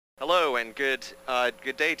Hello and good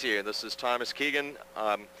day to you. This is Thomas Keegan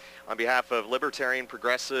on behalf of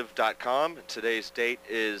libertarianprogressive.com. Today's date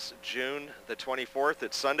is June the 24th.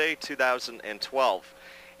 It's Sunday, 2012.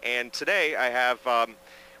 And today I have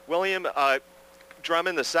William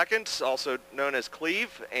Drummond II, also known as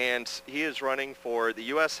Cleve, and he is running for the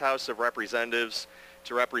U.S. House of Representatives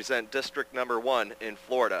to represent District Number 1 in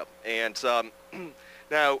Florida. And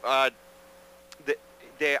now,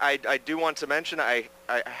 I do want to mention I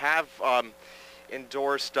have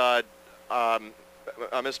endorsed Mr.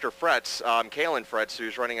 Fretz, Kalen Fretz,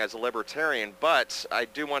 who's running as a libertarian, but I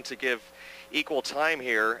do want to give equal time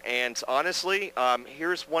here. And honestly,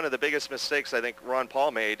 here's one of the biggest mistakes I think Ron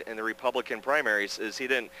Paul made in the Republican primaries is he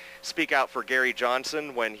didn't speak out for Gary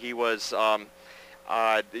Johnson when he was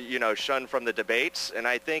shunned from the debates. And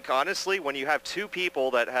I think, honestly, when you have two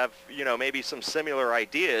people that have, maybe some similar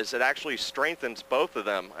ideas, it actually strengthens both of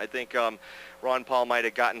them. I think Ron Paul might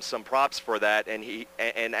have gotten some props for that,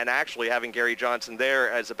 and actually having Gary Johnson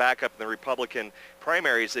there as a backup in the Republican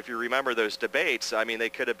primaries, if you remember those debates, I mean, they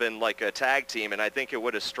could have been like a tag team, and I think it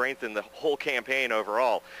would have strengthened the whole campaign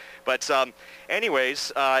overall. But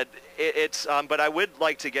anyways, but I would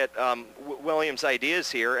like to get William's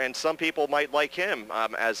ideas here, and some people might like him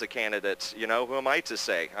as a candidate. Who am I to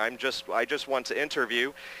say? I just want to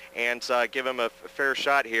interview and give him a fair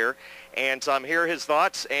shot here, and hear his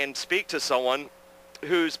thoughts and speak to someone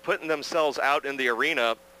who's putting themselves out in the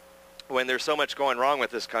arena when there's so much going wrong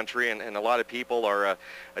with this country, and a lot of people are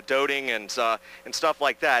doting and stuff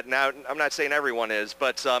like that. Now, I'm not saying everyone is,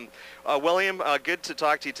 but William, good to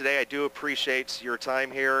talk to you today. I do appreciate your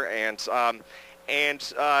time here, and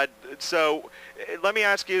so let me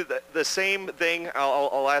ask you the same thing.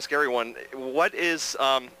 I'll ask everyone. What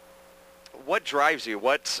drives you?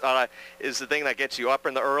 What is the thing that gets you up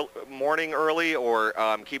in the morning early, or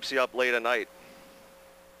keeps you up late at night?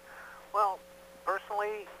 Well,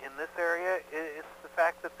 personally, in this area, it's the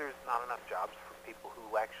fact that there's not enough jobs for people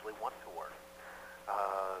who actually want to work.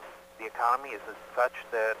 The economy is as such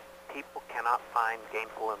that people cannot find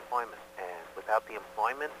gainful employment, and without the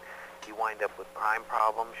employment, you wind up with crime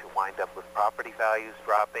problems, you wind up with property values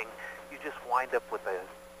dropping, you just wind up with a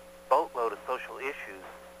boatload of social issues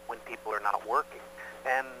when people are not working.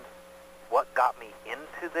 And what got me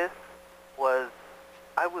into this was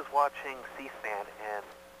I was watching C-SPAN, and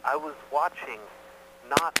I was watching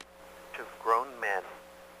not just grown men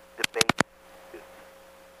debate.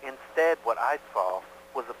 Instead, what I saw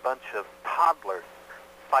was a bunch of toddlers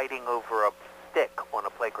fighting over a stick on a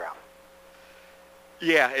playground.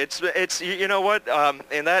 Yeah, it's you know what,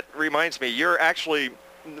 and that reminds me, you're actually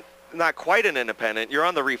not quite an independent. You're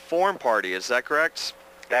on the Reform Party, is that correct?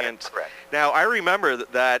 That is correct. Now, I remember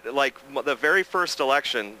that, like, the very first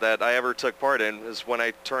election that I ever took part in was when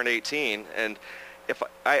I turned 18, and if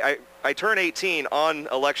I turned 18 on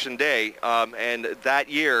election day, and that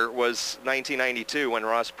year was 1992 when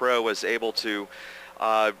Ross Perot was able to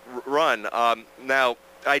run. Now,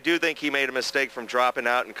 I do think he made a mistake from dropping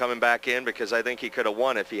out and coming back in, because I think he could have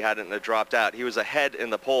won if he hadn't have dropped out. He was ahead in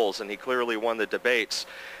the polls, and he clearly won the debates.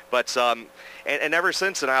 But and ever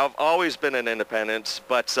since then, I've always been an independent.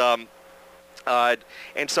 But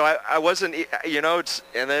and so I wasn't,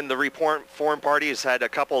 and then the Reform Party has had a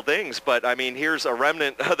couple of things, but I mean, here's a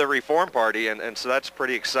remnant of the Reform Party, and so that's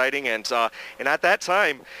pretty exciting. And at that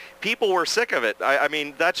time, people were sick of it. I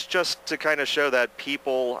mean, that's just to kind of show that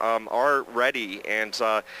people are ready, and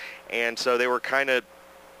so they were kind of,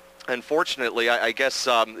 unfortunately, I guess,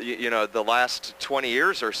 the last 20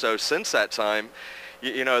 years or so since that time,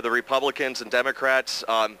 the Republicans and Democrats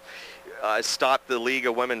stopped the League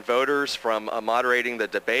of Women Voters from moderating the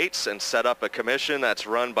debates and set up a commission that's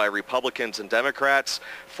run by Republicans and Democrats,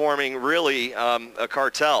 forming really a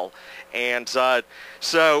cartel. And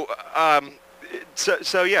so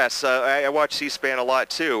yes, I watch C-SPAN a lot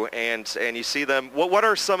too, and you see them. What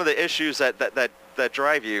are some of the issues that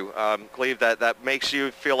drive you, Cleve, that makes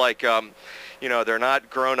you feel like they're not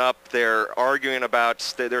grown up, they're arguing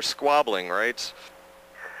about, they're squabbling, right?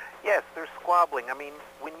 Yes, they're squabbling. I mean,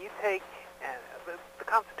 when you take, the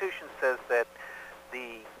Constitution says that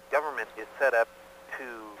the government is set up to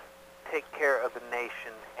take care of the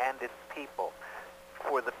nation and its people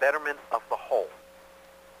for the betterment of the whole.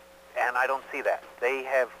 And I don't see that. They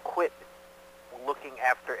have quit looking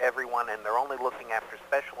after everyone, and they're only looking after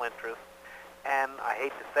special interests, and I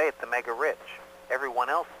hate to say it, the mega rich. Everyone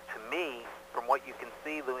else, to me, from what you can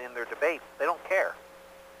see in their debates, they don't care.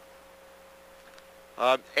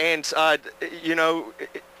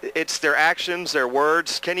 It's their actions, their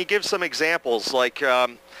words. Can you give some examples? Like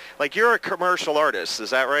you're a commercial artist, is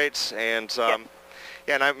that right? And yeah,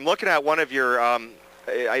 and I'm looking at one of your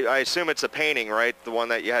I assume it's a painting, right? The one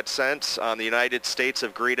that you had sent, the United States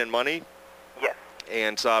of Greed and Money. Yes.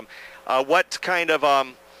 And what kind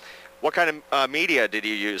of media did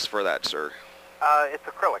you use for that, sir? It's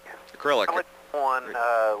acrylic. Acrylic. On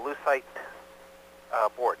lucite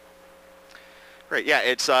board. Great. Yeah,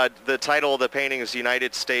 it's the title of the painting is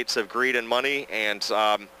United States of Greed and Money, and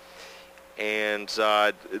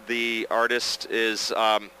the artist is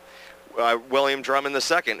William Drummond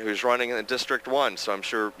II, who's running in District 1. So I'm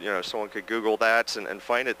sure someone could Google that and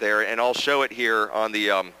find it there, and I'll show it here on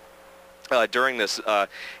the during this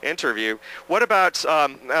interview. What about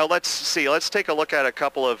now? Let's see. Let's take a look at a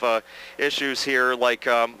couple of issues here. Like,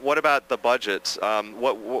 what about the budget?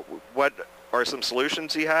 What are some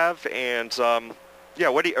solutions you have? And yeah,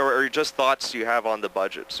 or just thoughts you have on the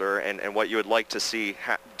budget, sir, and what you would like to see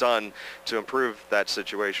done to improve that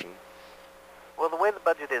situation? Well, the way the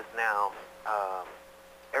budget is now,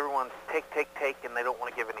 everyone's take, and they don't want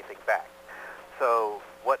to give anything back. So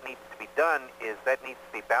what needs to be done is that needs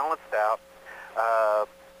to be balanced out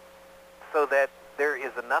so that there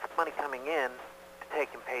is enough money coming in to take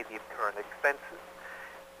and pay the current expenses.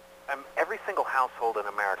 Every single household in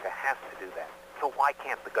America has to do that. So why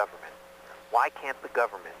can't the government? Why can't the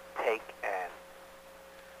government take and...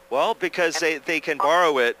 Well, because they can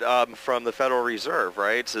borrow it from the Federal Reserve,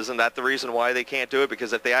 right? Isn't that the reason why they can't do it?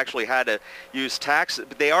 Because if they actually had to use tax,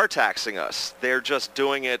 they are taxing us. They're just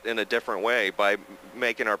doing it in a different way by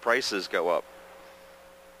making our prices go up.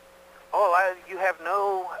 Oh, you have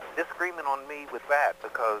no disagreement on me with that,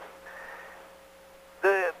 because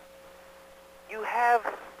you have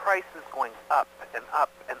prices going up and up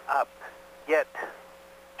and up, yet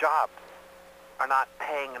jobs are not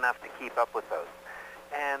paying enough to keep up with those.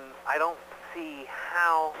 And I don't see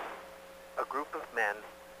how a group of men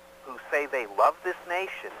who say they love this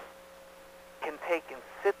nation can take and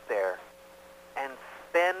sit there and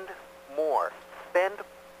spend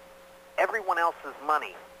everyone else's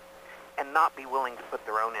money, and not be willing to put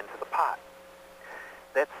their own into the pot.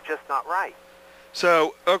 That's just not right.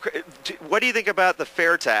 So, okay, what do you think about the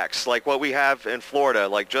fair tax, like what we have in Florida,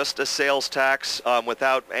 like just a sales tax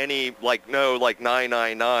without any, like, no, like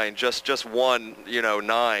 999, just one,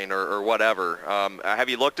 9 or whatever? Have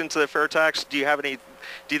you looked into the fair tax? Do you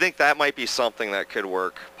think that might be something that could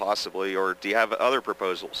work, possibly, or do you have other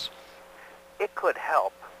proposals? It could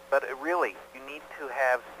help, but really, you need to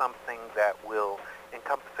have something that will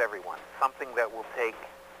encompass everyone, something that will take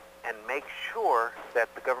and make sure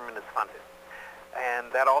that the government is funded.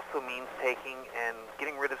 And that also means taking and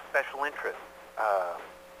getting rid of special interests.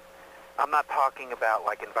 I'm not talking about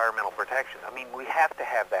like environmental protection. I mean, we have to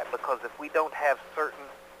have that, because if we don't have certain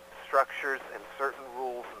structures and certain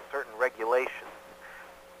rules and certain regulations,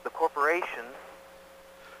 the corporations...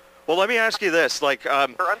 Well, let me ask you this,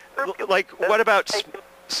 what about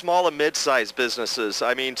small and mid-sized businesses?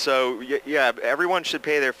 I mean, so, yeah, everyone should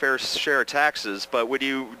pay their fair share of taxes, but would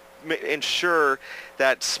you ensure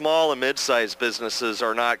that small and mid-sized businesses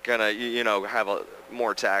are not going to, have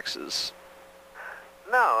more taxes?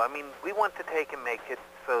 No, I mean, we want to take and make it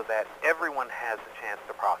so that everyone has a chance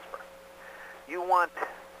to prosper. You want...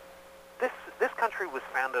 This country was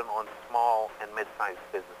founded on small and mid-sized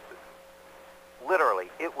businesses.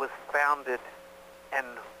 Literally, it was founded and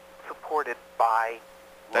supported by...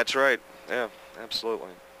 That's right. Yeah,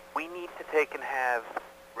 absolutely. We need to take and have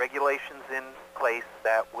regulations in place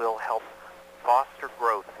that will help foster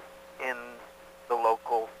growth in the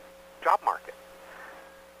local job market.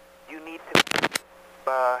 You need to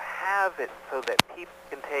have it so that people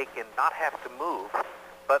can take and not have to move,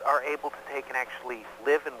 but are able to take and actually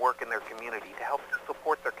live and work in their community to help to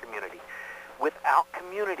support their community. Without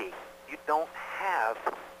community, you don't have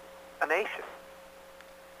a nation.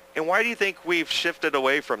 And why do you think we've shifted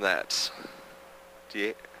away from that?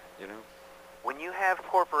 When you have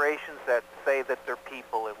corporations that say that they're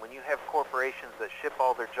people, and when you have corporations that ship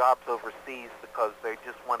all their jobs overseas because they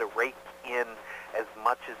just want to rake in as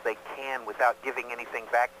much as they can without giving anything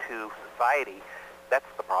back to society, that's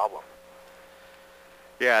the problem.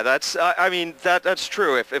 Yeah, that's, that's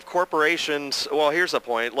true. If corporations, well, here's the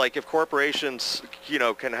point, like if corporations,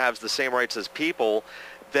 can have the same rights as people,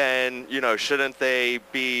 then, shouldn't they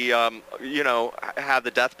be, have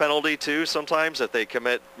the death penalty too sometimes if they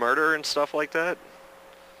commit murder and stuff like that?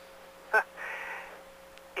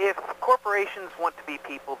 If corporations want to be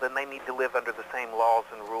people, then they need to live under the same laws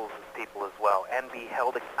and rules as people as well, and be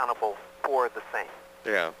held accountable for the same.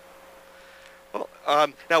 Yeah. Well,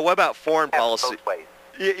 now what about foreign policy? Both ways.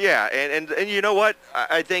 Yeah, and you know what?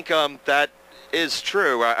 I think that is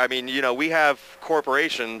true. I mean, we have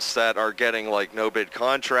corporations that are getting like no-bid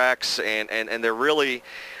contracts, and they're really,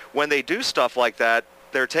 when they do stuff like that,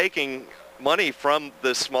 they're taking money from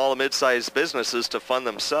the small and mid-sized businesses to fund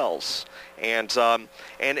themselves. And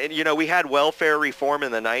you know, we had welfare reform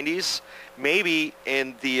in the 90s. Maybe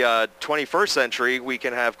in the 21st century we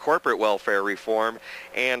can have corporate welfare reform,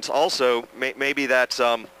 and also maybe that's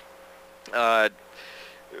well,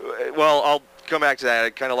 I'll come back to that. I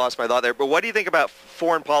kind of lost my thought there. But what do you think about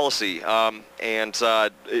foreign policy and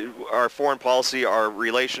our foreign policy, our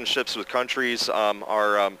relationships with countries,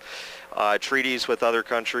 our treaties with other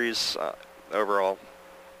countries overall?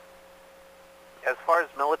 As far as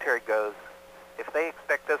military goes, if they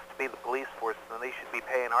expect us to be the police force, then they should be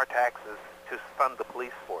paying our taxes to fund the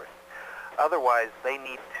police force. Otherwise, they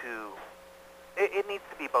need to, it needs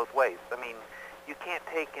to be both ways. I mean, you can't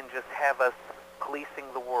take and just have us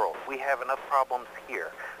policing the world. We have enough problems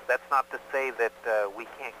here. That's not to say that we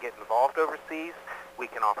can't get involved overseas. We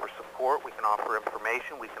can offer support, we can offer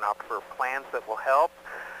information, we can offer plans that will help.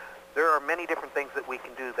 There are many different things that we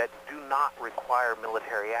can do that do not require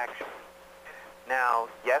military action. Now,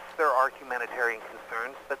 yes, there are humanitarian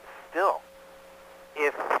concerns, but still,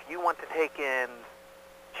 if you want to take and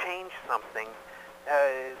change something,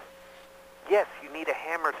 yes, you need a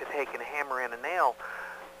hammer to take and hammer in a nail,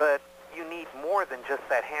 but you need more than just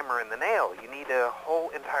that hammer and the nail. You need a whole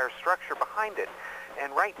entire structure behind it.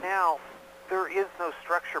 And right now, there is no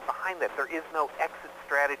structure behind that. There is no exit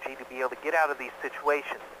strategy to be able to get out of these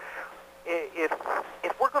situations.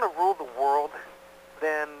 If we're going to rule the world,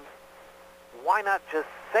 then why not just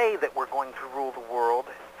say that we're going to rule the world,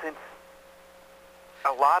 since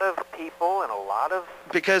a lot of people and a lot of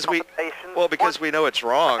because we know it's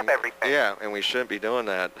wrong. Yeah, and we shouldn't be doing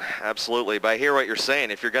that. Absolutely. But I hear what you're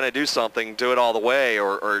saying. If you're going to do something, do it all the way,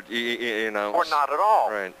 or you know, or not at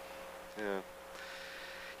all. Right. Yeah.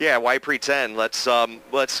 Yeah. Why pretend? Let's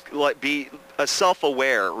be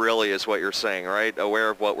self-aware. Really, is what you're saying, right? Aware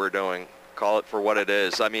of what we're doing. Call it for what it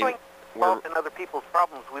is. I mean, involved in other people's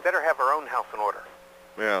problems, we better have our own house in order.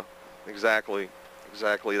 Yeah. Exactly.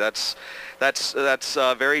 Exactly. That's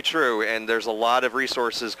very true. And there's a lot of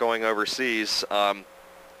resources going overseas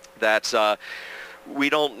that we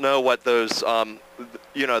don't know what those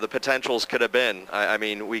you know, the potentials could have been. I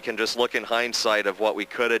mean, we can just look in hindsight of what we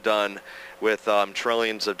could have done with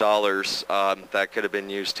trillions of dollars that could have been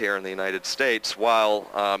used here in the United States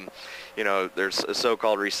while you know, there's a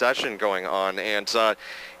so-called recession going on. And so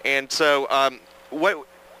what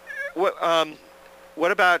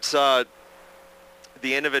about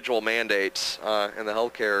the individual mandates and the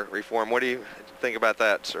healthcare reform? What do you think about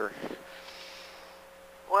that, sir?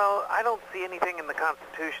 Well, I don't see anything in the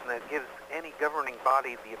Constitution that gives any governing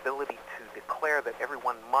body the ability to declare that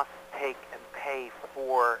everyone must take and pay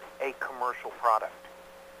for a commercial product.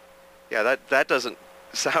 Yeah, that doesn't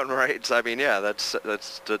sound right. I mean, yeah,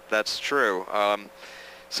 that's true.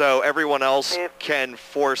 So everyone else can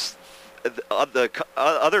force the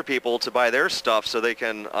other people to buy their stuff so they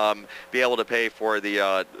can be able to pay for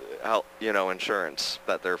the you know, insurance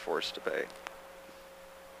that they're forced to pay.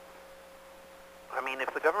 I mean,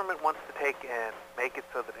 if the government wants to take and make it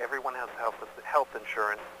so that everyone has health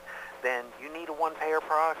insurance, then you need a one-payer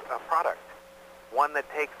product, one that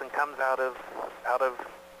takes and comes out of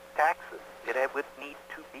taxes. It would need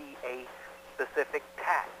to be a specific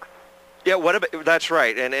tax. Yeah, what about, that's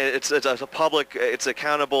right, and it's a public, it's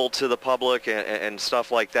accountable to the public and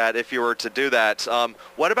stuff like that. If you were to do that,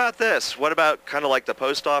 what about this? What about kind of like the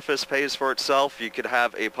post office pays for itself? You could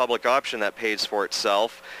have a public option that pays for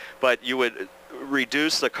itself, but you would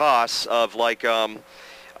reduce the costs of like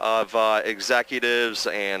executives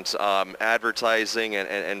and advertising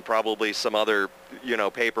and probably some other, you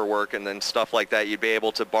know, paperwork and then stuff like that. You'd be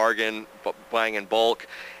able to bargain buying in bulk,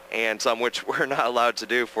 and which we're not allowed to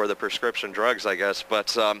do for the prescription drugs, I guess.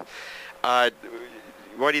 But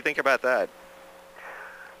what do you think about that?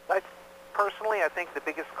 Personally, I think the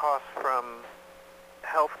biggest cost from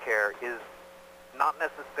healthcare is not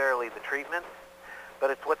necessarily the treatment, but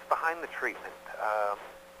it's what's behind the treatment.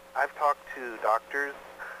 I've talked to doctors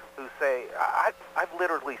who say, I've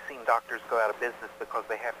literally seen doctors go out of business because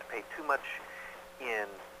they have to pay too much in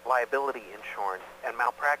liability insurance and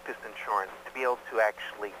malpractice insurance to be able to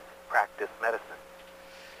actually practice medicine.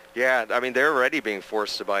 Yeah, I mean, they're already being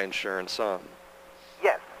forced to buy insurance, huh?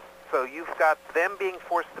 Yes. So you've got them being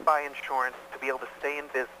forced to buy insurance to be able to stay in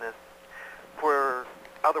business, for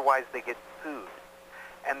otherwise they get sued.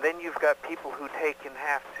 And then you've got people who take and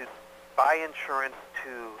have to buy insurance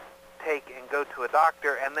to take and go to a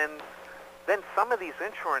doctor, and then some of these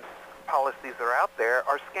insurance policies that are out there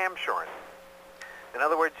are scam insurance. In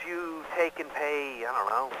other words, you take and pay, I don't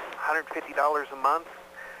know, $150 a month,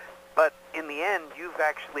 but in the end, you've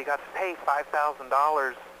actually got to pay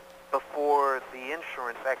 $5,000 before the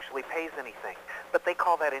insurance actually pays anything. But they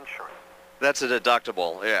call that insurance. That's a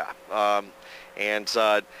deductible, yeah.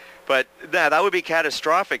 But that would be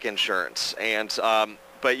catastrophic insurance. And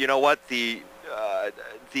but you know what?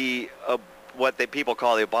 What people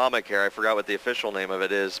call the Obamacare, I forgot what the official name of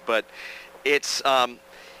it is, but it's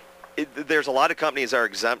there's a lot of companies that are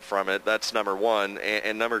exempt from it. That's number one,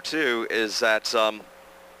 and number two is that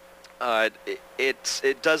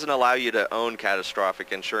it doesn't allow you to own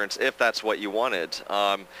catastrophic insurance if that's what you wanted.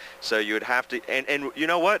 So you would have to, and you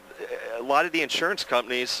know what? A lot of the insurance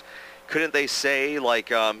companies, couldn't they say,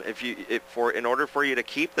 like, in order for you to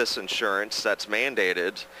keep this insurance that's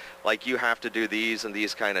mandated, like, you have to do these and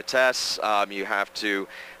these kind of tests, you have to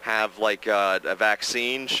have like a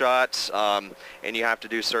vaccine shot, and you have to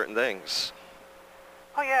do certain things.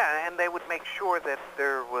 Oh yeah, and they would make sure that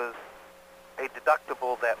there was a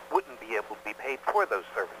deductible that wouldn't be able to be paid for those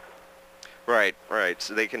services. Right, right.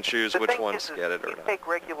 So they can choose which ones is, get it or you not. take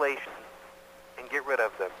regulations and get rid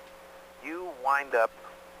of them, you wind up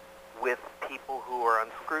with people who are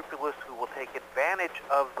unscrupulous, who will take advantage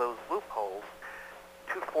of those loopholes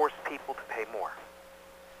to force people to pay more.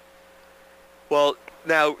 Well,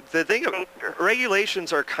 now the thing of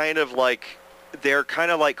regulations are kind of like, they're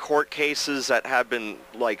kind of like court cases that have been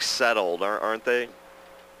like settled, aren't they?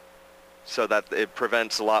 So that it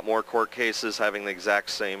prevents a lot more court cases having the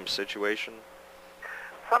exact same situation.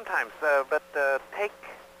 Sometimes, but take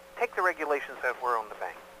the regulations that were on the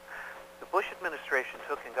bank. The Bush administration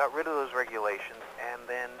took and got rid of those regulations, and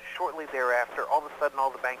then shortly thereafter, all of a sudden,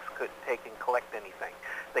 all the banks couldn't take and collect anything.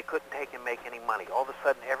 They couldn't take and make any money. All of a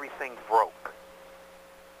sudden, everything broke.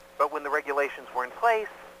 But when the regulations were in place,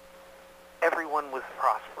 everyone was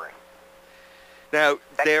prospering. Now,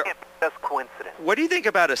 that can't be just coincidence. What do you think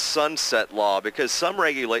about a sunset law? Because some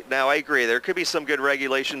now I agree, there could be some good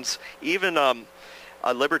regulations. Even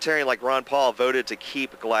a libertarian like Ron Paul voted to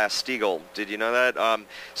keep Glass-Steagall. Did you know that?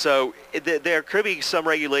 So there could be some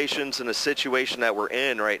regulations in a situation that we're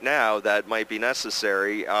in right now that might be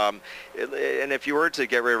necessary. And if you were to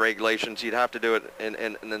get rid of regulations, you'd have to do it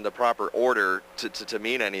in the proper order to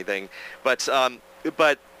mean anything. But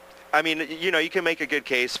I mean, you know, you can make a good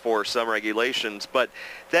case for some regulations, but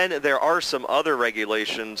then there are some other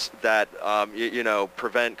regulations that, you know,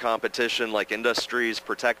 prevent competition, like industries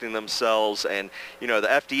protecting themselves. And, you know, the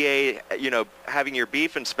FDA, you know, having your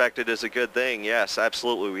beef inspected is a good thing. Yes,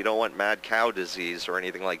 absolutely. We don't want mad cow disease or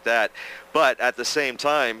anything like that. But at the same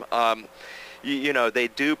time, you know, they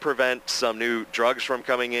do prevent some new drugs from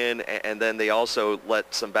coming in, and then they also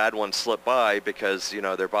let some bad ones slip by because, you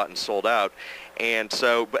know, they're bought and sold out. And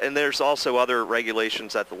so, and there's also other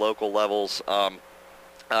regulations at the local levels.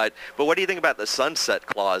 But what do you think about the sunset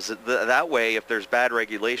clause? That way, if there's bad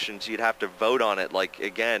regulations, you'd have to vote on it, like,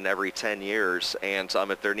 again, every 10 years. And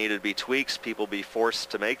if there needed to be tweaks, people be forced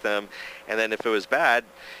to make them. And then if it was bad,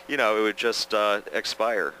 you know, it would just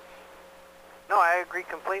expire. No, I agree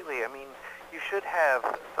completely. I mean, you should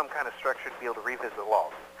have some kind of structure to be able to revisit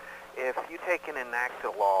laws. If you take and enact a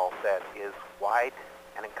law that is wide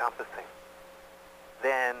and encompassing,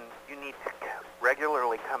 then you need to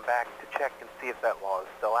regularly come back to check and see if that law is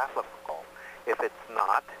still applicable. If it's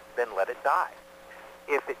not, then let it die.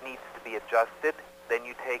 If it needs to be adjusted, then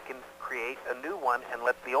you take and create a new one and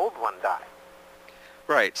let the old one die.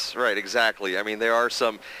 Right, right, exactly. I mean, there are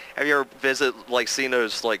some, have you ever seen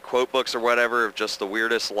those, like, quote books or whatever of just the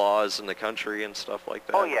weirdest laws in the country and stuff like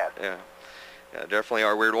that? Oh, yeah. Yeah. Yeah, definitely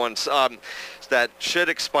are weird ones that should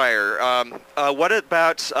expire. What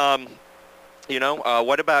about,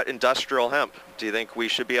 what about industrial hemp? Do you think we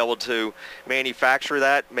should be able to manufacture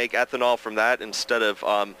that, make ethanol from that instead of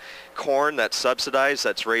corn that's subsidized,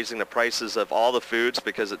 that's raising the prices of all the foods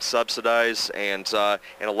because it's subsidized, and a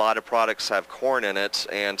lot of products have corn in it.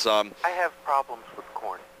 And I have problems with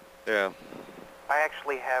corn. Yeah. I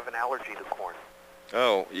actually have an allergy to corn.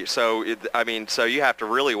 Oh, so you have to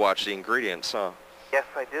really watch the ingredients, huh? Yes,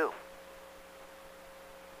 I do.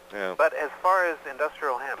 Yeah. But as far as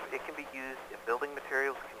industrial hemp, it can be used in building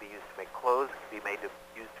materials, it can be used to make clothes, it can be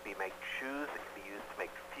used to make shoes, it can be used to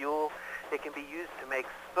make fuel, it can be used to make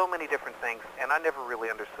so many different things, and I never really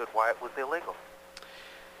understood why it was illegal.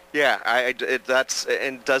 Yeah,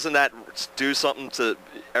 and doesn't that do something to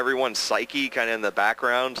everyone's psyche kind of in the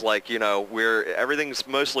background? Like, you know, everything's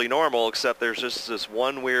mostly normal except there's just this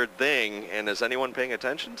one weird thing, and is anyone paying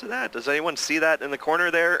attention to that? Does anyone see that in the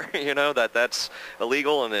corner there? You know, that's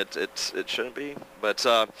illegal and it shouldn't be. But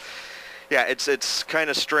yeah, it's kind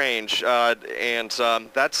of strange, and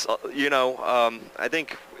that's I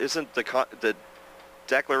think isn't the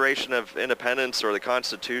Declaration of Independence or the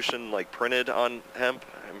Constitution like printed on hemp?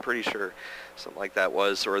 I'm pretty sure. something like that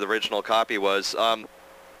was, or the original copy was.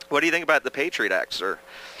 What do you think about the Patriot Act, sir?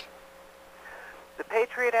 The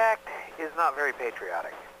Patriot Act is not very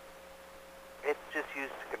patriotic. It's just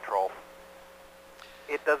used to control.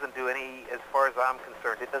 It doesn't do any, as far as I'm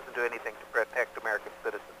concerned, it doesn't do anything to protect American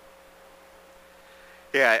citizens.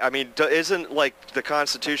 Yeah, I mean, isn't, like, the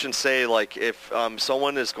Constitution say, like, if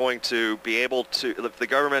someone is going to be able to, if the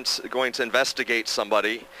government's going to investigate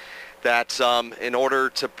somebody, that in order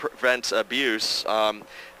to prevent abuse,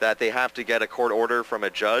 that they have to get a court order from a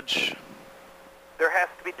judge? There has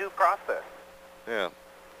to be due process. Yeah.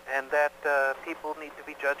 And that people need to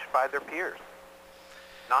be judged by their peers,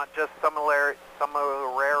 not just summarily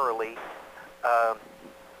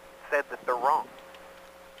said that they're wrong.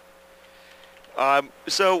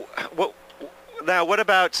 So, what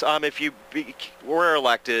about if you were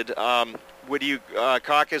elected? Would you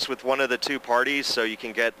caucus with one of the two parties so you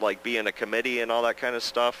can get, like, be in a committee and all that kind of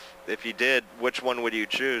stuff? If you did, which one would you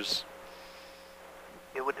choose?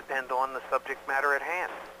 It would depend on the subject matter at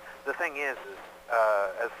hand. The thing is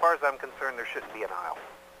as far as I'm concerned, there shouldn't be an aisle.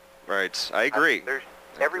 Right. I agree.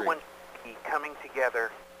 Everyone should be coming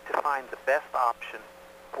together to find the best option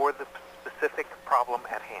for the specific problem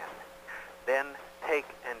at hand. Then take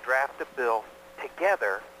and draft a bill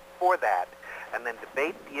together for that, and then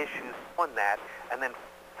debate the issues on that, and then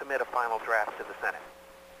submit a final draft to the Senate.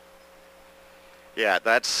 Yeah,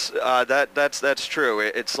 that's true.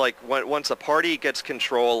 It's like once a party gets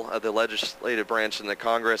control of the legislative branch in the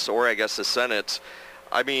Congress, or I guess the Senate,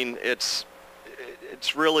 I mean, it's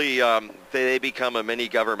really they become a mini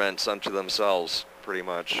government unto themselves, pretty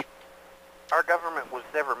much. Our government was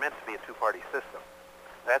never meant to be a two-party system.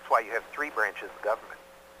 That's why you have three branches of government.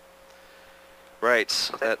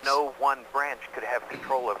 Right. That no one branch could have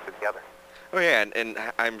control over together. Oh yeah, and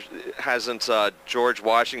hasn't George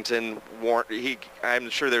Washington warned? I'm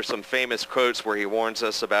sure there's some famous quotes where he warns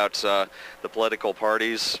us about the political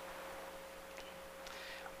parties.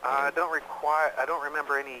 I don't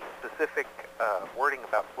remember any specific wording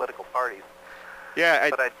about political parties. Yeah,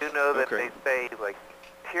 but I do know that they say, like,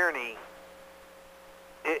 tyranny.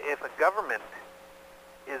 If a government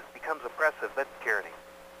becomes oppressive, that's tyranny.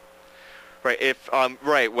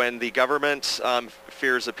 Right. When the government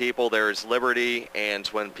fears the people, there is liberty, and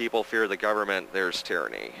when people fear the government, there's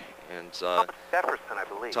tyranny. And Thomas Jefferson, I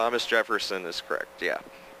believe. Thomas Jefferson is correct. Yeah,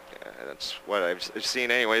 that's what I've seen,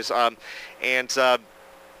 anyways. Now,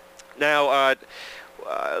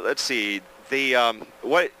 let's see. In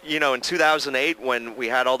 2008, when we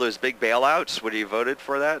had all those big bailouts, would you voted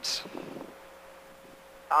for that?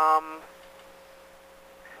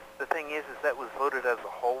 The thing is that was voted as a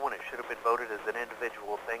whole when it should have been voted as an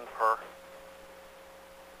individual thing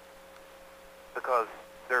because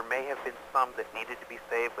there may have been some that needed to be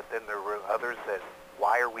saved, but then there were others that,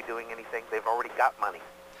 why are we doing anything? They've already got money.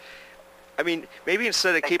 I mean, maybe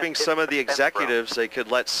instead of keeping some of the executives, they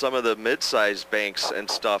could let some of the mid-sized banks and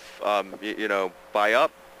stuff, buy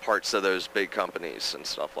up parts of those big companies and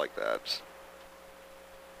stuff like that.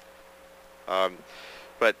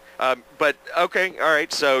 But okay, all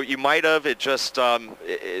right. So you might have it just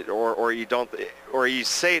or you don't, or you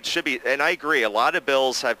say it should be. And I agree. A lot of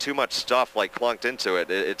bills have too much stuff like clunked into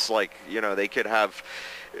it. It's like they could have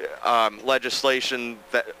legislation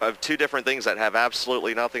of two different things that have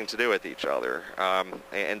absolutely nothing to do with each other.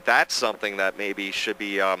 And that's something that maybe should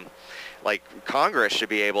be like Congress should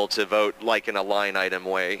be able to vote like in a line item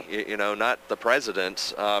way. Not the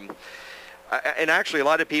president. And actually, a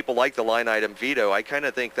lot of people like the line item veto. I kind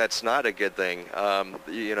of think that's not a good thing.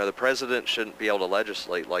 The president shouldn't be able to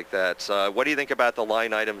legislate like that. What do you think about the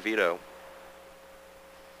line item veto?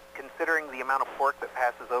 Considering the amount of pork that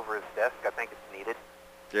passes over his desk, I think it's needed.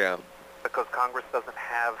 Yeah. Because Congress doesn't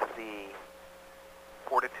have the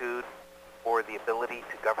fortitude or the ability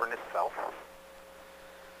to govern itself.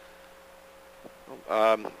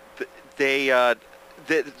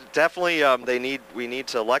 Definitely, we need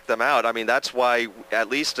to elect them out. I mean, that's why, at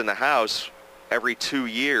least in the House, every 2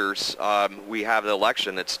 years we have the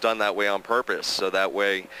election. It's done that way on purpose, so that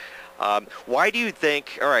way. Why do you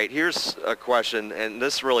think? All right, here's a question, and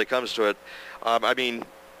this really comes to it.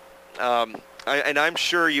 And I'm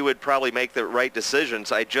sure you would probably make the right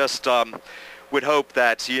decisions. I just would hope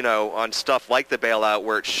that, on stuff like the bailout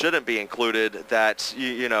where it shouldn't be included, that,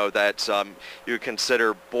 you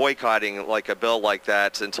consider boycotting like a bill like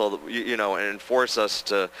that until, and enforce us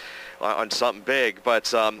to on something big.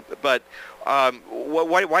 But why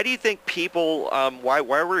do you think people, why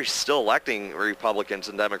are we still electing Republicans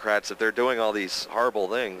and Democrats if they're doing all these horrible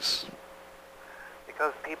things?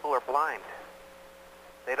 Because people are blind.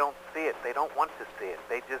 They don't see it. They don't want to see it.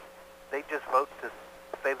 They just vote to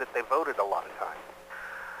say that they voted a lot of times.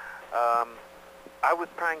 I was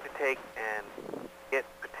trying to take and get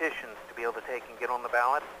petitions to be able to take and get on the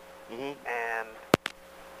ballot, and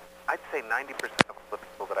I'd say 90% of the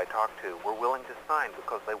people that I talked to were willing to sign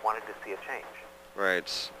because they wanted to see a change.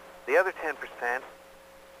 Right. The other 10%,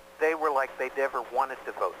 they were like they never wanted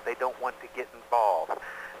to vote. They don't want to get involved.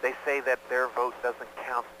 They say that their vote doesn't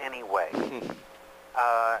count anyway.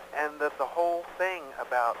 And the whole thing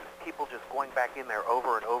about people just going back in there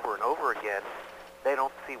over and over and over again, they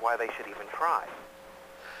don't see why they should even try.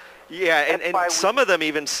 Yeah, and some of them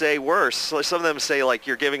even say worse. Some of them say, like,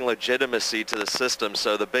 you're giving legitimacy to the system,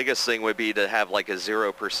 so the biggest thing would be to have, like, a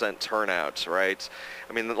 0% turnout, right?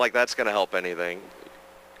 I mean, like, that's going to help anything.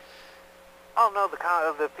 Oh, no,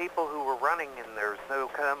 the people who were running and there's no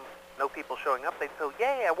people showing up, they'd say,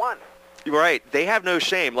 yay, I won. Right. They have no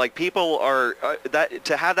shame. Like, people are,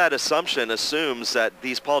 to have that assumption assumes that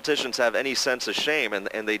these politicians have any sense of shame, and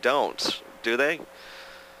they don't. Do they?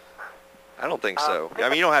 I don't think so. I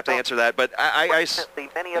mean, you don't have to answer that, but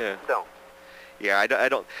many of them don't. Yeah, I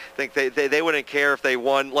don't think they wouldn't care if they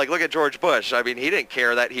won. Like, look at George Bush. I mean, he didn't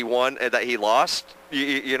care that he won, that he lost,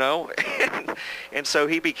 you know, and so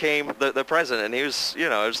he became the president, and he was, you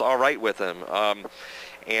know, it was all right with him.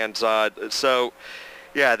 So,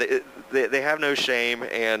 yeah, they have no shame,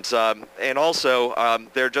 and also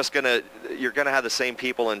you're gonna have the same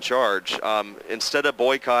people in charge. Instead of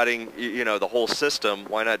boycotting, you know, the whole system,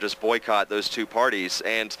 why not just boycott those two parties?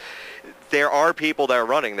 And there are people that are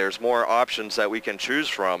running. There's more options that we can choose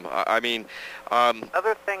from. I mean,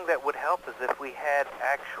 another thing that would help is if we had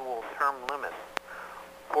actual term limits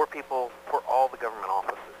for people for all the government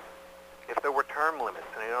offices. If there were term limits,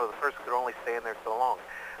 and you know the person could only stay in there so long,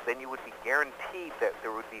 then you would be guaranteed that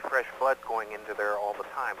there would be fresh blood going into there all the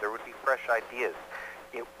time. There would be fresh ideas.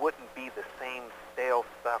 It wouldn't be the same stale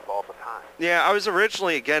stuff all the time. Yeah, I was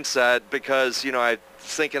originally against that because, you know, I was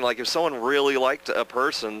thinking, like, if someone really liked a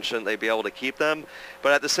person, shouldn't they be able to keep them?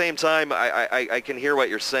 But at the same time, I can hear what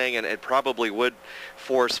you're saying, and it probably would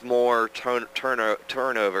force more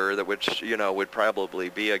turnover, which, you know, would probably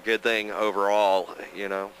be a good thing overall, you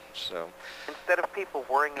know, so. Instead of people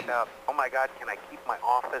worrying about, oh my God, can I keep my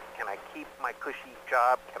office? Can I keep my cushy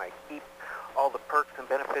job? Can I keep all the perks and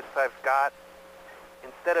benefits I've got?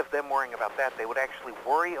 Instead of them worrying about that, they would actually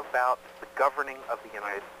worry about the governing of the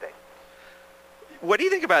United States. What do you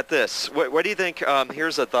think about this? What do you think?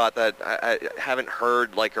 Here's a thought that I haven't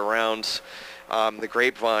heard, like, around the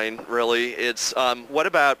grapevine, really. It's what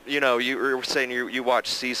about, you know, you were saying you watch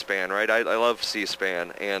C-SPAN, right? I love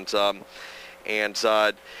C-SPAN, and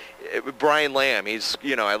Brian Lamb, he's,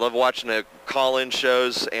 you know, I love watching the call-in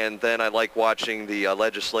shows, and then I like watching the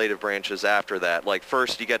legislative branches after that. Like,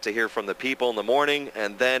 first you get to hear from the people in the morning,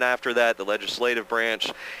 and then after that the legislative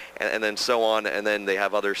branch, and then so on, and then they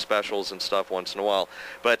have other specials and stuff once in a while,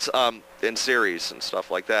 but in series and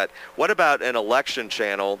stuff like that. What about an election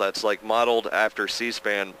channel that's, like, modeled after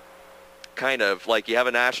C-SPAN? Kind of like you have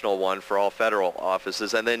a national one for all federal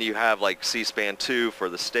offices, and then you have, like, C-SPAN 2 for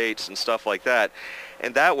the states and stuff like that.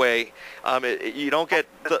 And that way, you don't get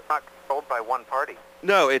it's not controlled by one party.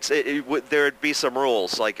 No, there'd be some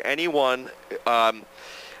rules. Like, anyone,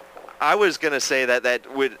 I was going to say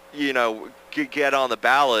that would, you know, get on the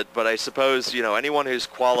ballot, but I suppose, you know, anyone who's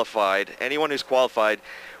qualified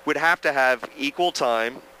would have to have equal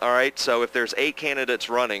time. All right, so if there's 8 candidates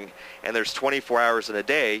running and there's 24 hours in a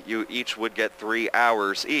day, you each would get 3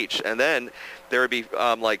 hours each. And then there would be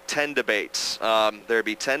like 10 debates. There would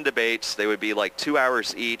be 10 debates. They would be like 2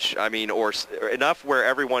 hours each. I mean, or enough where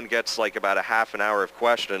everyone gets like about a half an hour of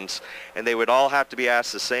questions. And they would all have to be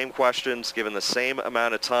asked the same questions, given the same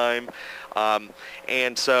amount of time.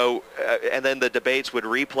 And so, and then the debates would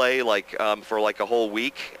replay like for like a whole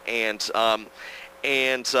week. And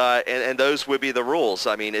those would be the rules.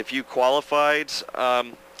 I mean, if you qualified,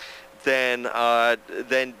 then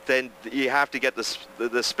you have to get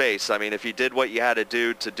the space. I mean, if you did what you had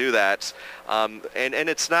to do that, and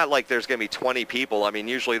it's not like there's going to be 20 people. I mean,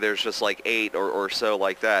 usually there's just like 8 or so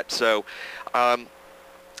like that. So,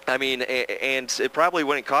 I mean, and it probably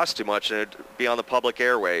wouldn't cost too much, and it'd be on the public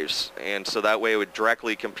airwaves, and so that way it would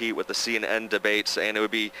directly compete with the CNN debates, and it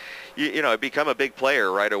would be, you know, it'd become a big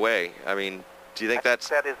player right away. I mean, do you think that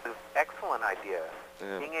is an excellent idea?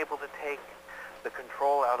 Yeah. Being able to take the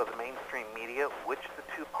control out of the mainstream media, which the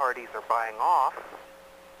two parties are buying off,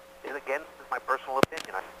 is, again, this is my personal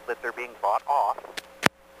opinion, I feel that they're being bought off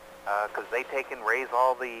because they take and raise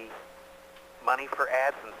all the money for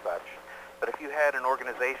ads and such. But if you had an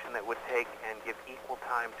organization that would take and give equal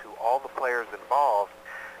time to all the players involved,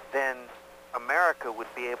 then America would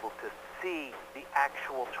be able to see the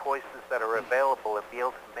actual choices that are available and be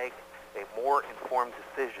able to make a more informed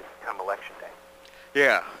decision come election day.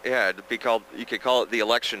 Yeah, yeah, it'd be called, you could call it the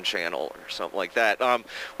election channel or something like that.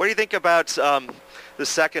 What do you think about the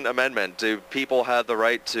Second Amendment? Do people have the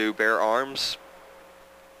right to bear arms?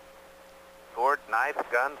 Sword, knife,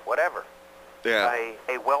 gun, whatever. Yeah.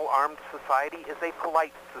 A well-armed society is a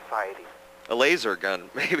polite society. A laser gun,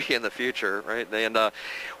 maybe in the future, right? And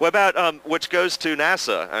what about, which goes to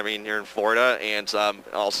NASA? I mean, you're in Florida and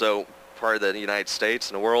also part of the United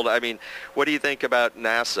States and the world. I mean, what do you think about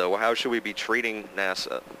NASA? Well, how should we be treating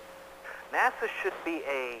NASA? NASA should be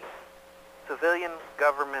a civilian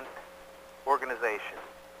government organization.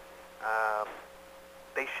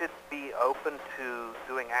 They should be open to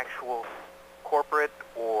doing actual corporate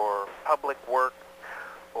or public work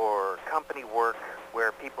or company work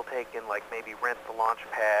where people take in, like, maybe rent the launch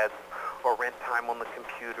pads or rent time on the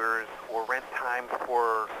computers or rent time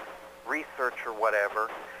for research or whatever.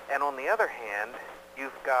 And on the other hand,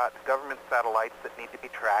 you've got government satellites that need to be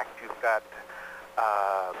tracked. You've got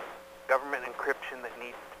government encryption that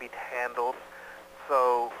needs to be handled.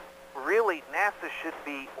 So really, NASA should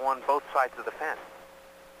be on both sides of the fence,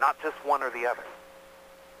 not just one or the other.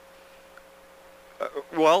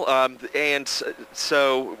 And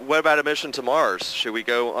so what about a mission to Mars? Should we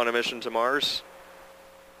go on a mission to Mars?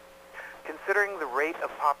 Considering the rate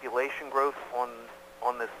of population growth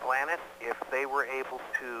on this planet, if they were able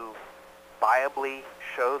to viably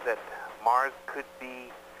show that Mars could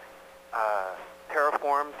be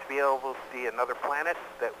terraformed to be able to see another planet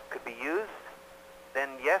that could be used, then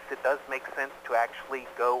yes, it does make sense to actually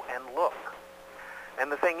go and look. And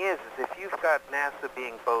the thing is if you've got NASA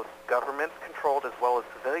being both government-controlled as well as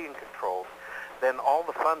civilian-controlled, then all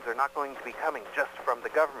the funds are not going to be coming just from the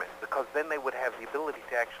government, because then they would have the ability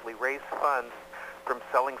to actually raise funds from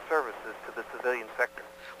selling services to the civilian sector.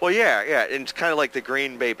 Well, yeah, and it's kind of like the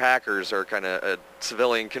Green Bay Packers are kind of a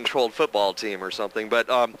civilian-controlled football team or something. But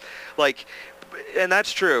and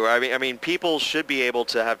that's true. I mean, people should be able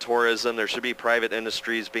to have tourism. There should be private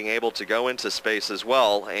industries being able to go into space as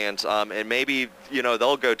well, and maybe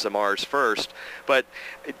they'll go to Mars first. But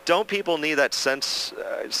don't people need that sense?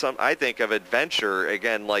 I think of adventure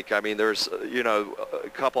again. Like, I mean, there's a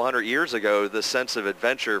couple hundred years ago, the sense of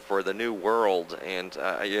adventure for the new world, and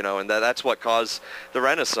and that's what caused the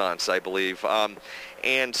Renaissance, I believe.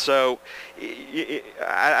 And so,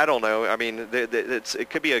 I don't know. I mean, it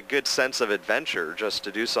could be a good sense of adventure just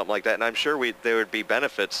to do something like that. And I'm sure there would be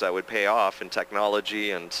benefits that would pay off in technology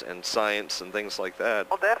and science and things like that.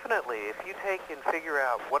 Well, definitely. If you take and figure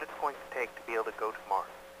out what it's going to take to be able to go to Mars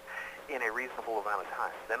in a reasonable amount of time,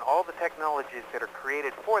 then all the technologies that are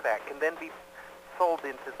created for that can then be sold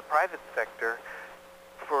into the private sector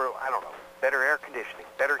for, I don't know, better air conditioning,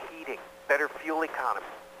 better heating, better fuel economy.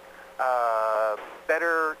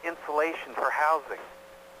 Better insulation for housing.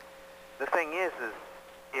 The thing is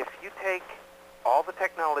if you take all the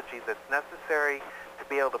technology that's necessary to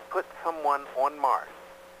be able to put someone on Mars,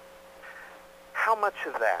 how much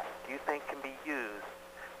of that do you think can be used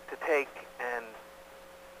to take and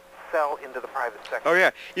sell into the private sector? Oh,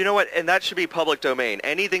 yeah. You know what? And that should be public domain.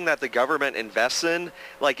 Anything that the government invests in,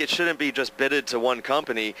 like, it shouldn't be just bidded to one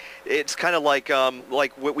company. It's kind of like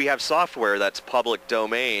we have software that's public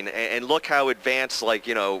domain, and look how advanced,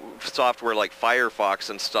 software like Firefox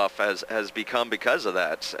and stuff has become because of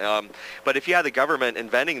that. But if you had the government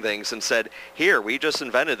inventing things and said, here, we just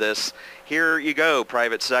invented this, here you go,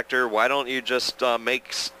 private sector, why don't you just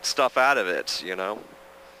make stuff out of it,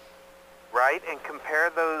 Right, and compare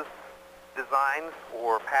those designs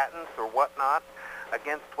or patents or whatnot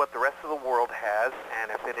against what the rest of the world has, and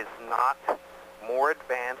if it is not more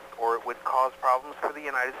advanced or it would cause problems for the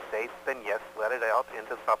United States, then yes, let it out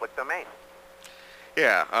into the public domain.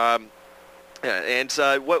 Yeah. And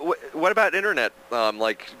what about internet?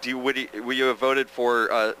 Would you have voted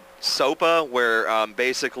for SOPA, where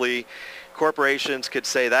basically corporations could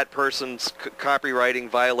say that person's copywriting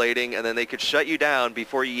violating, and then they could shut you down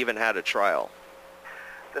before you even had a trial?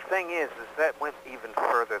 The thing is that went even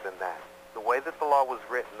further than that. The way that the law was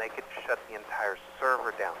written, they could shut the entire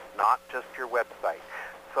server down, not just your website.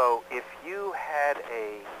 So if you had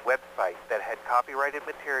a website that had copyrighted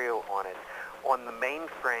material on it on the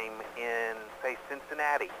mainframe in, say,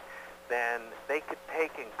 Cincinnati, then they could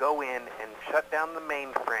take and go in and shut down the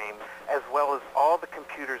mainframe as well as all the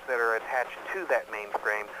computers that are attached to that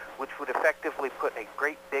mainframe, which would effectively put a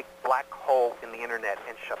great big black hole in the internet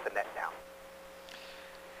and shut the net down.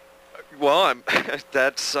 Well, I'm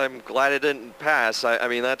glad it didn't pass. I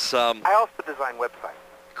mean, that's. I also design websites.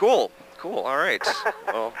 Cool. All right.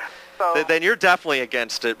 Well, So then you're definitely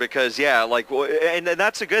against it because, yeah, like, and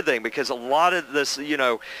that's a good thing because a lot of this,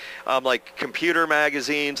 like computer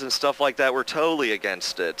magazines and stuff like that, we're totally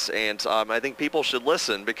against it. And I think people should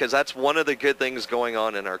listen because that's one of the good things going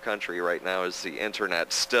on in our country right now is the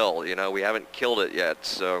internet still. We haven't killed it yet.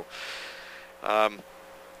 So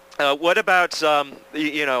what about, a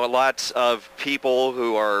lot of people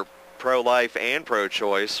who are pro-life and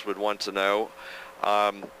pro-choice would want to know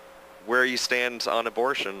where you stand on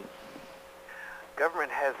abortion.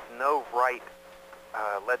 Government has no right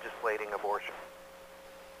legislating abortion.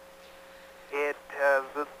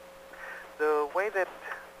 The way that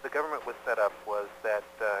the government was set up was that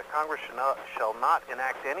Congress shall not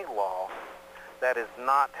enact any law that is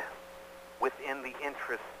not within the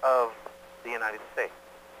interests of the United States.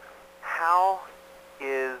 How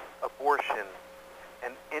is abortion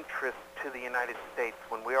an interest to the United States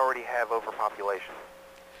when we already have overpopulation?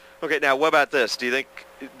 Okay, now what about this? Do you think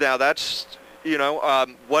now that's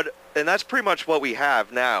what, and that's pretty much what we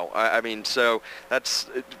have now. I mean, so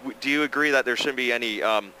do you agree that there shouldn't be any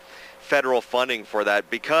federal funding for that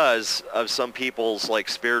because of some people's like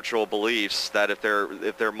spiritual beliefs that if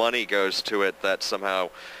their money goes to it, that somehow,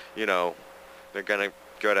 they're going to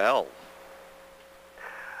go to hell?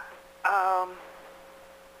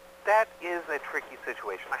 That is a tricky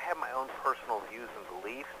situation. I have my own personal views and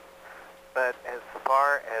beliefs, but as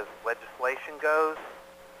far as legislation goes,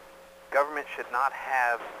 government should not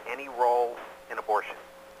have any role in abortion.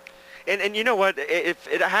 And you know what? If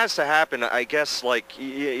it has to happen, I guess, like,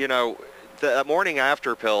 the morning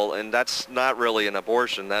after pill, and that's not really an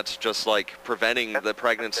abortion. That's just like preventing the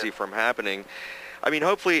pregnancy from happening. I mean,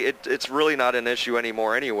 hopefully it's really not an issue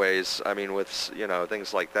anymore anyways. I mean, with,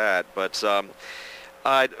 things like that. But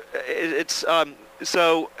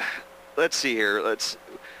so let's see here.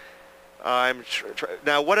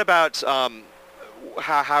 Now, what about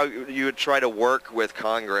how you would try to work with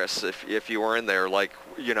Congress if you were in there? Like,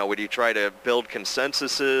 would you try to build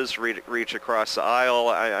consensuses, reach across the aisle?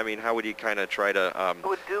 I mean, how would you kind of try to... I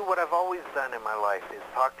would do what I've always done in my life, is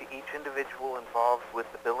talk to each individual involved with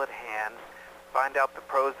the bill at hand, find out the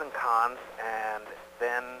pros and cons, and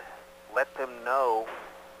then let them know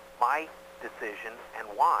my decision and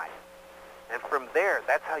why. And from there,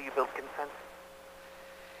 that's how you build consensus.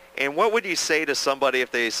 And what would you say to somebody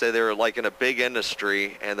if they say they're like in a big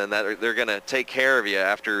industry and then that they're going to take care of you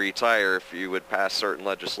after you retire if you would pass certain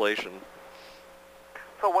legislation?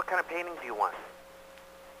 So what kind of painting do you want?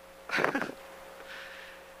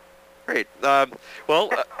 Great. No,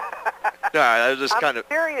 I was just kind of...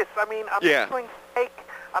 I'm serious. I mean,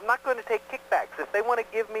 I'm not going to take kickbacks. If they want to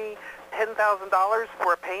give me $10,000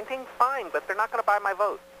 for a painting, fine, but they're not going to buy my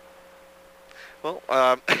vote. Well,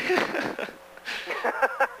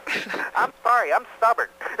 I'm sorry, I'm stubborn.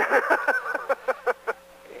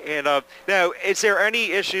 And now, is there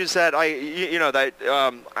any issues that I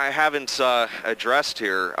haven't addressed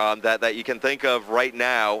here that you can think of right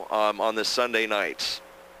now on this Sunday night?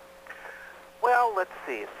 Well, let's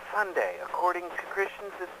see. It's Sunday. According to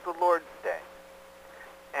Christians, it's the Lord's Day.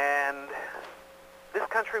 And this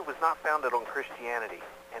country was not founded on Christianity,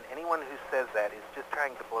 and anyone who says that is just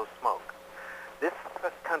trying to blow smoke. This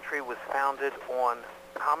country was founded on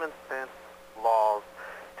common sense laws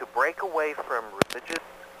to break away from religious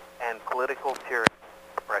and political tyranny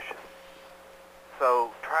and oppression.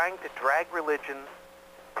 So trying to drag religion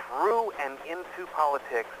through and into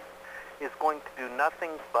politics is going to do nothing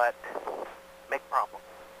but make problems.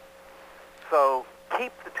 So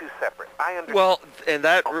keep the two separate. I understand. Well, and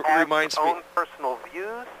that reminds me... own personal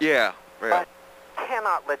views. Yeah, right. But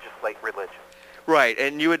cannot legislate religion. Right,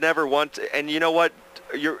 and you would never want to, and you know what,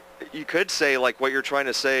 you could say, like, what you're trying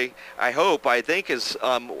to say, I think is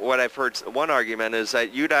what I've heard, one argument is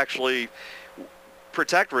that you'd actually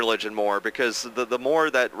protect religion more, because the more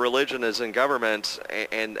that religion is in government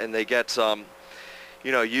and they get,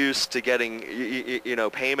 used to getting,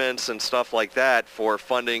 payments and stuff like that for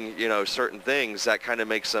funding, certain things, that kind of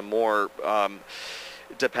makes them more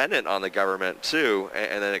dependent on the government too,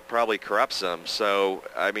 and then it probably corrupts them. So,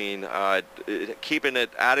 I mean, keeping it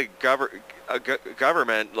out of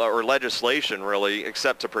government or legislation, really,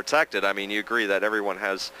 except to protect it. I mean, you agree that everyone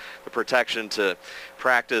has the protection to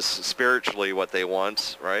practice spiritually what they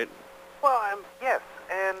want, right? Well, yes,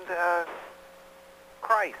 and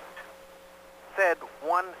Christ said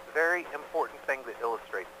one very important thing that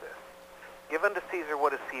illustrates this. Give unto Caesar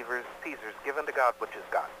what is Caesar's, give unto God which is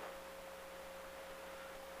God's.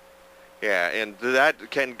 Yeah, and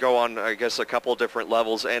that can go on, I guess, a couple different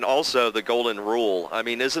levels, and also the golden rule. I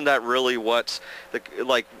mean, isn't that really what,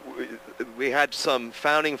 we had some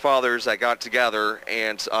founding fathers that got together,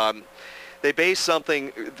 and they base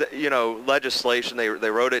something, legislation, they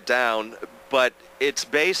wrote it down, but it's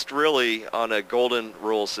based really on a golden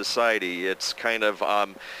rule society. It's kind of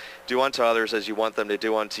do unto others as you want them to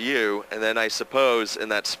do unto you. And then I suppose in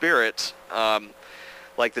that spirit,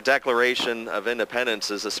 like the Declaration of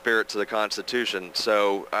Independence is a spirit to the Constitution.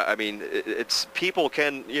 So, I mean, it's people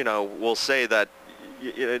can, will say that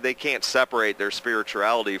they can't separate their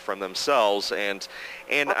spirituality from themselves, and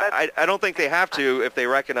I don't think they have to if they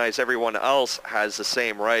recognize everyone else has the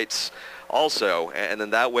same rights also, and then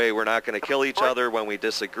that way we're not going to kill each other when we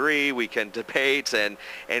disagree. We can debate, and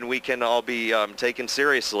we can all be taken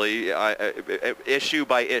seriously issue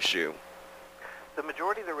by issue. The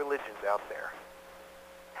majority of the religions out there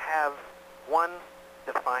have one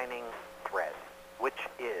defining thread, which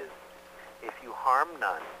is if you harm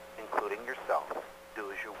none, including yourself, do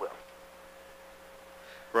as you will.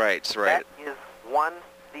 Right. That is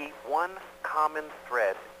the one common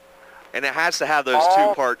thread. And it has to have those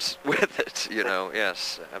two parts with it,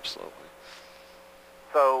 Yes, absolutely.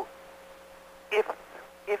 So if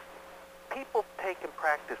people take and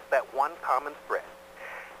practice that one common thread,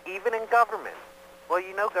 even in government, well,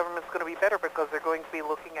 government's going to be better because they're going to be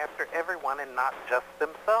looking after everyone and not just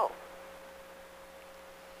themselves.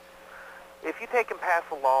 If you take and pass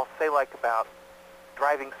a law, say like about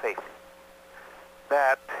driving safety,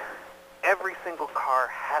 that every single car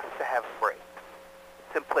has to have brakes,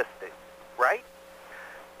 simplistic, right?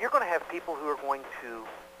 You're going to have people who are going to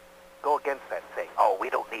go against that, say, oh, we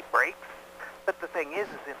don't need brakes. But the thing is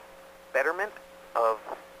in betterment of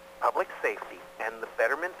public safety and the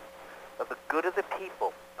betterment of the good of the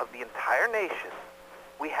people of the entire nation,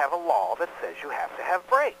 we have a law that says you have to have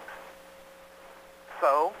brakes.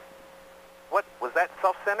 So, what was that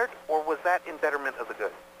self-centered, or was that in betterment of the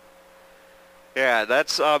good? Yeah,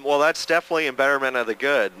 that's that's definitely in betterment of the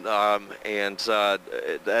good, and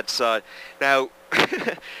that's now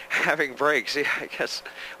having brakes. Yeah, I guess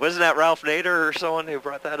wasn't that Ralph Nader or someone who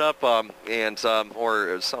brought that up,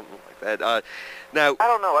 or something like that. Now I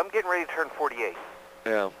don't know. I'm getting ready to turn 48.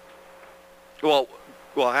 Yeah. Well,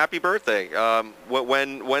 happy birthday.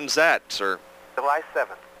 When's that, sir? July 7th.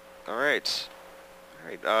 All right.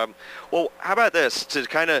 Well, how about this to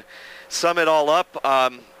kind of sum it all up?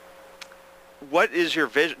 What is your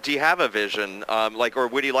vision? Do you have a vision, or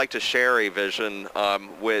would you like to share a vision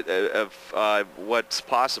of what's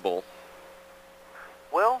possible?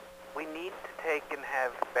 Well, we need to take and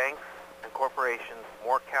have banks and corporations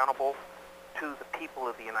more accountable to the people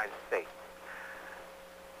of the United States.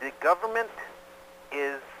 The government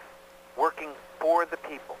is working for the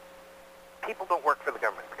people. People don't work for the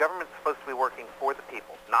government. The government's supposed to be working for the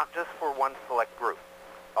people, not just for one select group.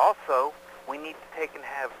 Also, we need to take and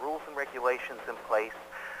have rules and regulations in place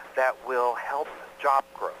that will help job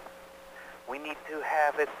growth. We need to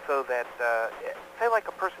have it so that, say like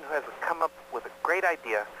a person who has come up with a great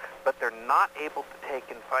idea, but they're not able to take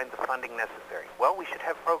and find the funding necessary. Well, we should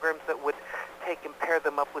have programs that would take and pair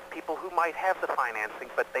them up with people who might have the financing,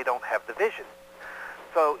 but they don't have the vision.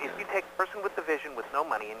 So if you take a person with the vision with no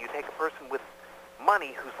money, and you take a person with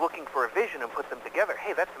money who's looking for a vision and put them together,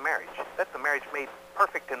 hey, that's a marriage. That's a marriage made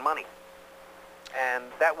perfect in money. And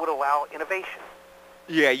that would allow innovation.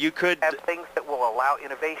 Yeah, you could have things that will allow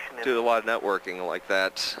innovation. Do a lot of networking like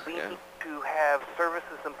that. We need to have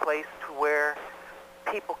services in place to where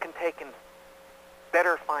people can take and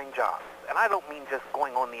better find jobs. And I don't mean just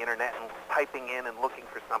going on the internet and typing in and looking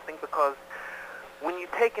for something, because when you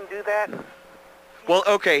take and do that... Well,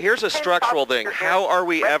 okay, here's a structural thing. How are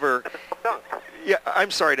we ever... Yeah,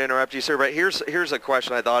 I'm sorry to interrupt you, sir, but here's a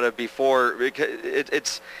question I thought of before.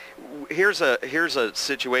 Here's a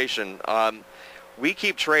situation. We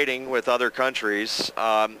keep trading with other countries,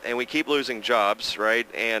 and we keep losing jobs, right?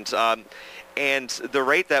 And the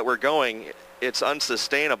rate that we're going, it's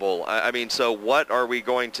unsustainable. I mean, so what are we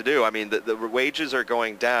going to do? I mean, the wages are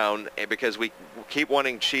going down because we keep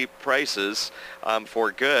wanting cheap prices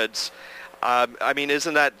for goods. I mean,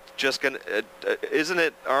 isn't that just going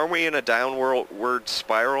to, aren't we in a downward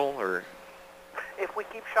spiral, or? If we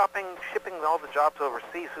keep shipping all the jobs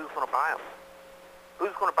overseas, who's going to buy them?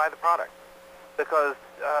 Who's going to buy the product? Because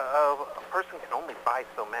a person can only buy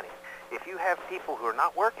so many. If you have people who are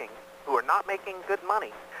not working, who are not making good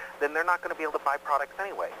money, then they're not going to be able to buy products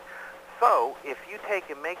anyway. So if you take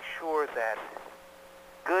and make sure that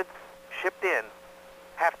goods shipped in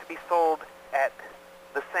have to be sold at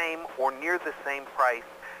the same or near the same price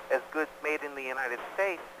as goods made in the United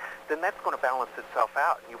States, then that's going to balance itself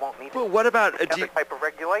out, and you won't need well, what about other type of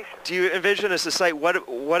regulation. Do you envision a society?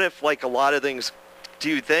 What if, like, a lot of things? Do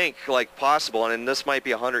you think, like, possible? And this might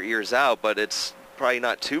be 100 years out, but it's probably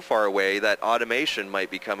not too far away that automation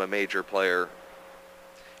might become a major player,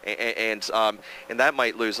 and that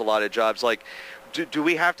might lose a lot of jobs. Like, do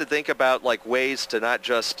we have to think about like ways to not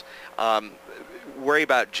just worry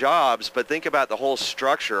about jobs, but think about the whole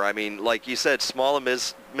structure? I mean, like you said, small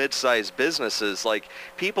and mid-sized businesses, like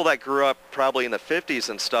people that grew up probably in the 50s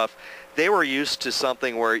and stuff, they were used to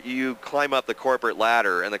something where you climb up the corporate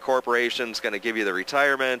ladder and the corporation's going to give you the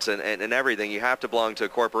retirement and everything. You have to belong to a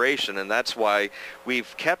corporation, and that's why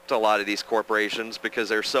we've kept a lot of these corporations, because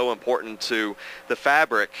they're so important to the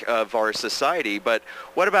fabric of our society. But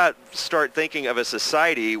what about start thinking of a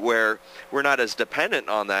society where we're not as dependent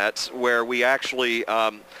on that, where we actually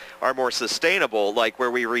are more sustainable, like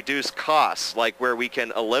where we reduce costs, like where we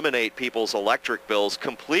can eliminate people's electric bills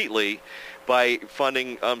completely by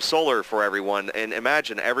funding solar for everyone. And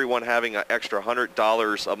imagine everyone having an extra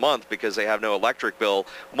 $100 a month because they have no electric bill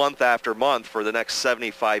month after month for the next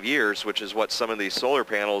 75 years, which is what some of these solar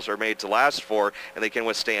panels are made to last for, and they can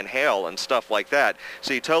withstand hail and stuff like that.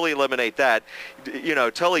 So you totally eliminate that. You know,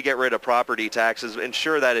 totally get rid of property taxes.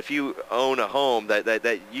 Ensure that if you own a home,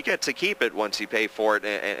 that you get to keep it once you pay for it,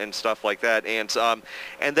 and stuff like that. And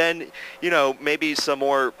then, you know, maybe some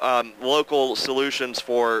more local solutions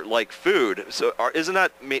for like food. So isn't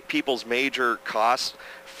that people's major costs?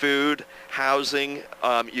 Food, housing,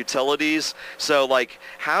 utilities. So like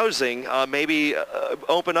housing, maybe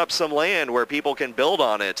open up some land where people can build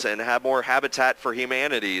on it and have more habitat for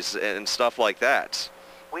humanities and stuff like that.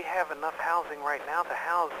 We have enough housing right now to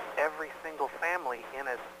house every single family in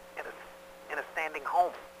a standing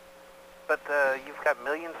home. But you've got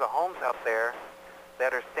millions of homes out there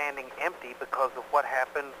that are standing empty because of what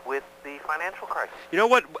happened with the financial crisis. You know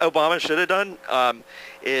what Obama should have done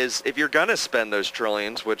is, if you're going to spend those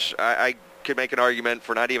trillions, which I could make an argument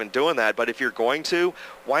for not even doing that, but if you're going to,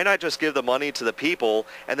 why not just give the money to the people,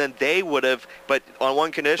 and then they would have, but on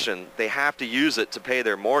one condition, they have to use it to pay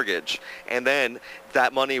their mortgage, and then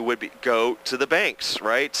that money would go to the banks,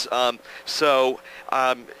 right? The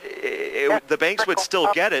banks would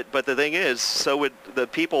still get it, but the thing is, so would the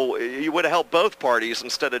people. You would have helped both parties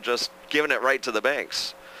instead of just giving it right to the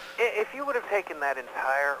banks. If you would have taken that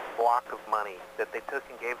entire block of money that they took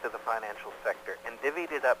and gave to the financial sector and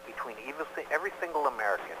divvied it up between every single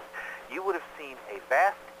American, you would have seen a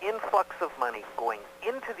vast influx of money going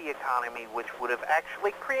into the economy, which would have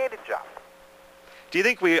actually created jobs. Do you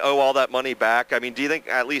think we owe all that money back? I mean, do you think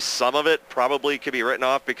at least some of it probably could be written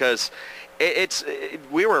off? Because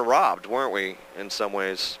we were robbed, weren't we, in some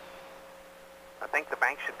ways? I think the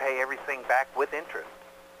bank should pay everything back with interest.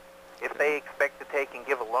 If they expect to take and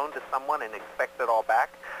give a loan to someone and expect it all back,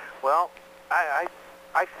 well, I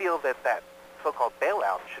feel that so-called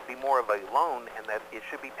bailout should be more of a loan, and that it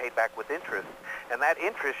should be paid back with interest, and that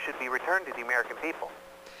interest should be returned to the American people.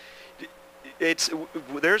 Do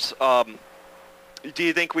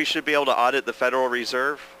you think we should be able to audit the Federal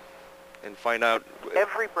Reserve and find out?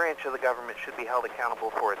 Every branch of the government should be held accountable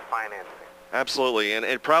for its financing. Absolutely, and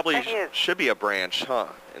it probably should be a branch, huh,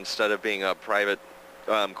 instead of being a private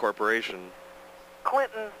corporation.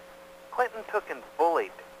 Clinton took and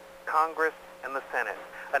bullied Congress and the Senate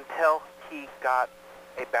until he got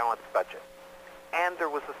a balanced budget, and there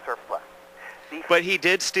was a surplus. But he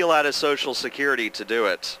did steal out of Social Security to do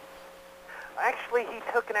it. Actually, he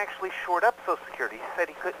took and actually shored up Social Security. He said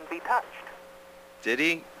he couldn't be touched. Did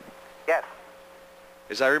he? Yes.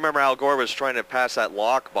 Because I remember Al Gore was trying to pass that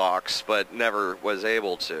lockbox, but never was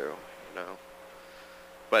able to. You know.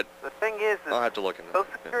 But the thing is I'll have to look into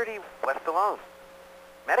Social Security was left alone.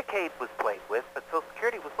 Medicaid was played with, but Social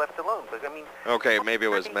Security was left alone. But, I mean, okay, maybe it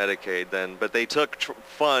was Medicaid then, but they took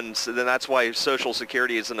funds, and then that's why Social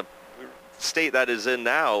Security is in the state that is in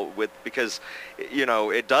now, because you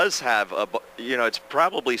know it does have it's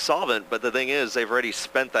probably solvent, but the thing is they've already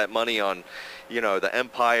spent that money on the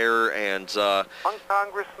empire, and one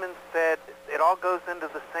congressman said it all goes into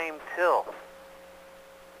the same till.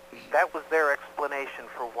 That was their explanation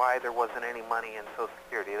for why there wasn't any money in Social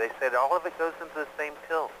Security. They said all of it goes into the same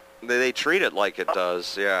till. They treat it like it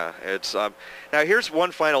does. Yeah, it's now here's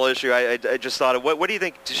one final issue I just thought of. What do you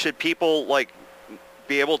think? Should people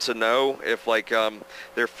be able to know if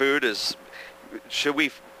their food is? Should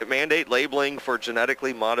we mandate labeling for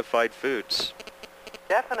genetically modified foods?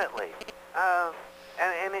 Definitely,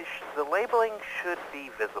 and the labeling should be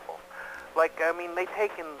visible. They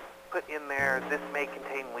take and put in there, this may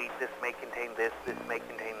contain wheat, this may contain this may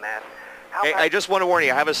contain that. Hey, I just want to warn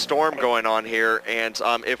you, I have a storm going on here, and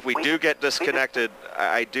if we do get disconnected,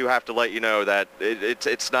 I do have to let you know that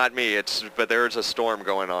it's not me, but there is a storm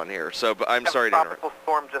going on here. So I'm sorry to interrupt. Tropical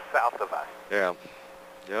storm just south of us. Yeah.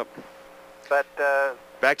 Yep. But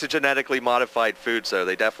Back to genetically modified foods, though.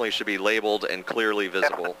 They definitely should be labeled and clearly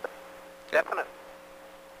visible. Definitely.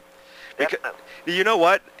 Because, you know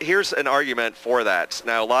what? Here's an argument for that.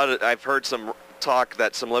 Now, I've heard some talk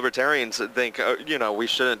that some libertarians think, you know, we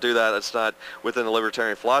shouldn't do that. That's not within the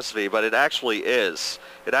libertarian philosophy, but it actually is.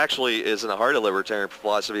 It actually is in the heart of libertarian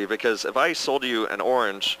philosophy, because if I sold you an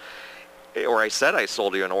orange, or I said I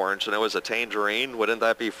sold you an orange and it was a tangerine, wouldn't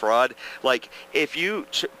that be fraud? Like, if you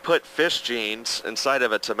put fish genes inside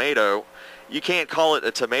of a tomato, you can't call it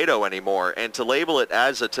a tomato anymore. And to label it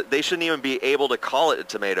as they shouldn't even be able to call it a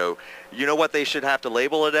tomato. You know what they should have to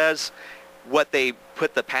label it as? What they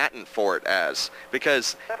put the patent for it as.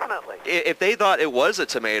 Because definitely, if they thought it was a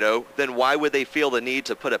tomato, then why would they feel the need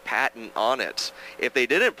to put a patent on it? If they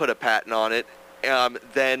didn't put a patent on it,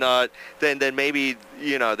 then maybe,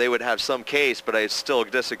 you know, they would have some case, but I still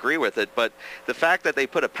disagree with it. But the fact that they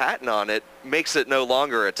put a patent on it makes it no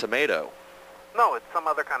longer a tomato. No, it's some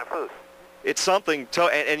other kind of food. It's something,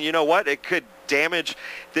 and you know what? It could damage.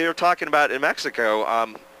 They were talking about in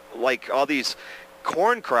Mexico, like all these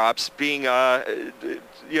corn crops being,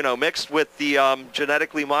 you know, mixed with the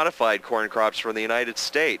genetically modified corn crops from the United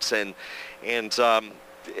States, and it's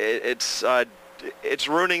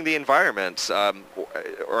ruining the environment,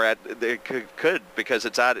 it could, because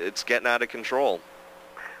it's getting out of control.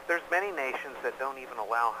 There's many nations that don't even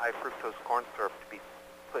allow high fructose corn syrup to be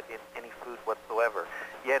put in any food whatsoever,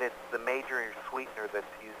 yet it's the major sweetener that's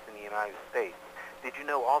used in the United States. Did you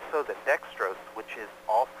know also that dextrose, which is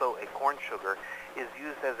also a corn sugar, is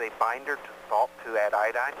used as a binder to salt to add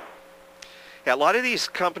iodine? Yeah, a lot of these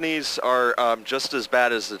companies are just as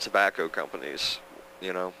bad as the tobacco companies,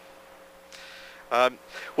 you know.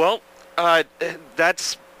 Well,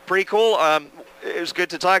 that's pretty cool. It was good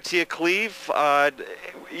to talk to you, Cleve.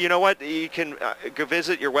 You know what? You can go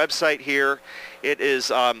visit your website here. It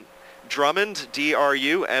is Drummond,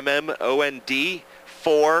 D-R-U-M-M-O-N-D,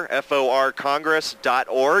 for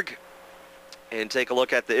Congress.org, and take a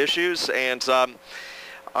look at the issues. And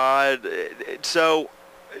so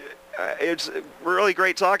it's really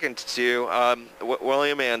great talking to you,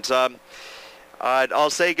 William, and I'll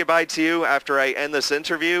say goodbye to you after I end this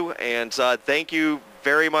interview, and thank you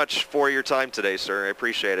very much for your time today, sir. I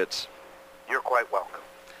appreciate it. You're quite welcome.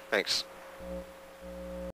 Thanks.